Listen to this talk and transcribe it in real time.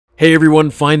Hey everyone,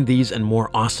 find these and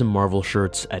more awesome Marvel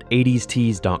shirts at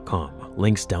 80stees.com.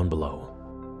 Links down below.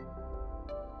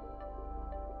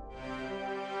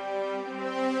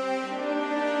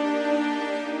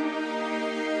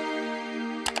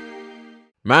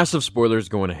 Massive spoilers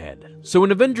going ahead. So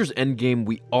in Avengers Endgame,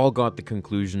 we all got the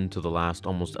conclusion to the last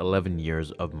almost 11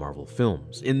 years of Marvel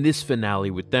films, in this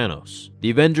finale with Thanos. The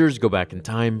Avengers go back in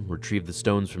time, retrieve the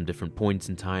stones from different points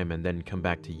in time, and then come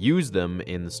back to use them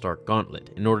in the Stark Gauntlet,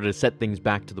 in order to set things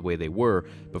back to the way they were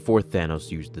before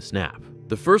Thanos used the snap.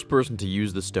 The first person to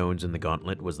use the stones in the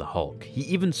Gauntlet was the Hulk. He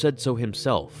even said so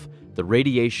himself. The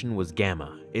radiation was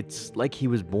gamma. It's like he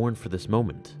was born for this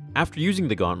moment. After using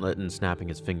the gauntlet and snapping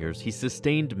his fingers, he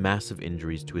sustained massive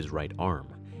injuries to his right arm.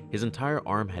 His entire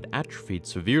arm had atrophied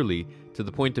severely to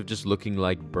the point of just looking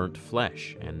like burnt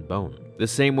flesh and bone. The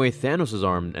same way Thanos'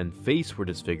 arm and face were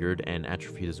disfigured and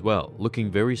atrophied as well, looking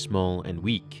very small and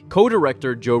weak.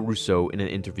 Co-director Russo in an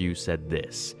interview said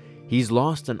this: "He's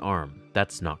lost an arm.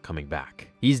 That's not coming back.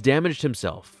 He's damaged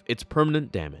himself. It's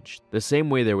permanent damage. The same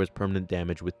way there was permanent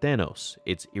damage with Thanos.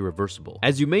 It's irreversible."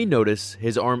 As you may notice,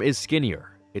 his arm is skinnier.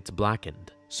 It's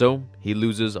blackened. So he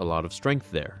loses a lot of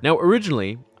strength there. Now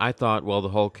originally, I thought, well, the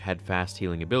Hulk had fast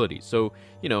healing abilities, so,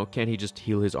 can he just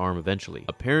heal his arm eventually?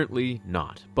 Apparently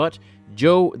not. But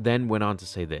Joe then went on to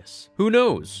say this: "Who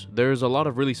knows? There's a lot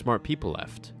of really smart people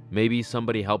left. Maybe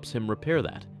somebody helps him repair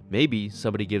that. Maybe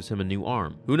somebody gives him a new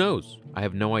arm. Who knows? I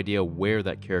have no idea where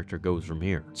that character goes from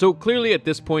here." So clearly at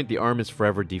this point, the arm is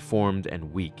forever deformed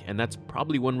and weak, and that's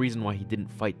probably one reason why he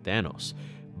didn't fight Thanos.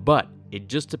 But it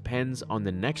just depends on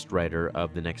the next writer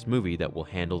of the next movie that will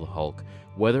handle the Hulk,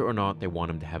 whether or not they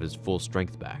want him to have his full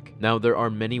strength back. Now, there are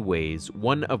many ways,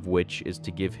 one of which is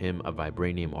to give him a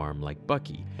vibranium arm like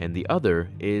Bucky, and the other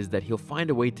is that he'll find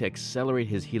a way to accelerate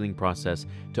his healing process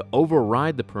to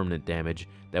override the permanent damage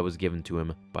that was given to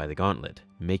him by the gauntlet,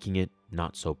 making it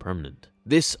not so permanent.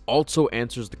 This also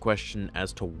answers the question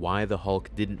as to why the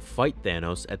Hulk didn't fight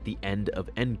Thanos at the end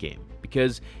of Endgame,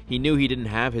 because he knew he didn't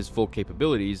have his full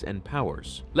capabilities and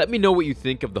powers. Let me know what you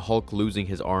think of the Hulk losing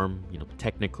his arm,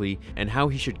 technically, and how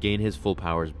he should gain his full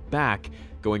powers back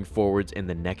going forwards in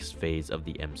the next phase of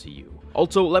the MCU.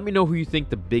 Also, let me know who you think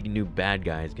the big new bad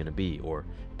guy is going to be, or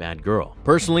bad girl.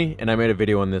 Personally, and I made a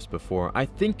video on this before, I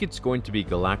think it's going to be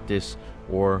Galactus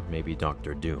or maybe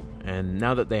Doctor Doom. And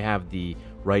now that they have the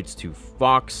rights to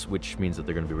Fox, which means that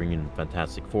they're going to be bringing in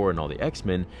Fantastic Four and all the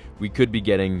X-Men, we could be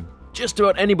getting just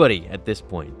about anybody at this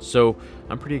point. So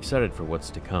I'm pretty excited for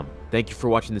what's to come. Thank you for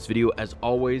watching this video. As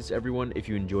always, everyone, if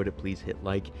you enjoyed it, please hit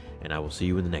like, and I will see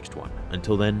you in the next one.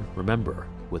 Until then, remember,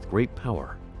 with great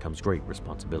power comes great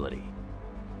responsibility.